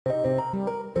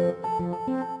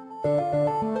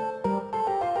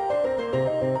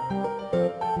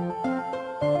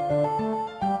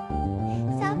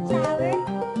Sunflower.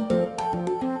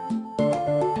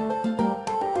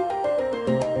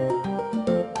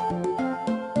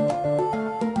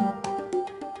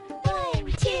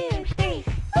 1, 2, 3.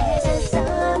 There's a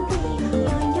zombie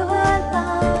on your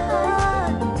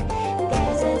lawn.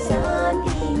 There's a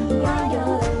zombie on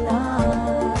your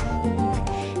lawn.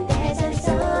 There's a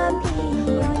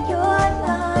zombie on your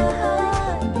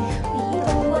lawn. We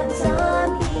don't want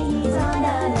zombies on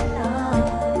our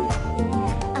lawn.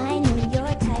 I know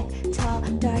your type, tall,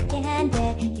 dark, and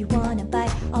red. You wanna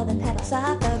bite all the petals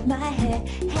off of my head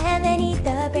and then eat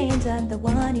the brains of the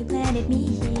one who planted me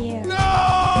here.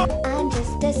 I'm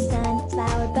just a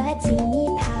sunflower, but see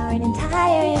me power an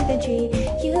entire infantry.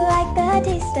 You like the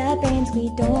taste of brains, we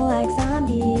don't like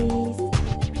zombies.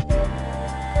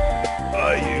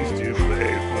 I used to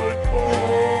play football.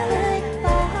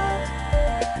 Football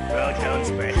Well,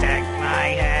 don't protect my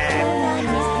head. on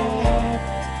his head,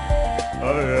 I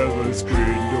have a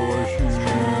screen door shoe.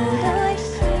 your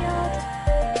shield.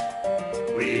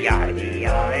 We gotta be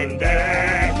all in bed.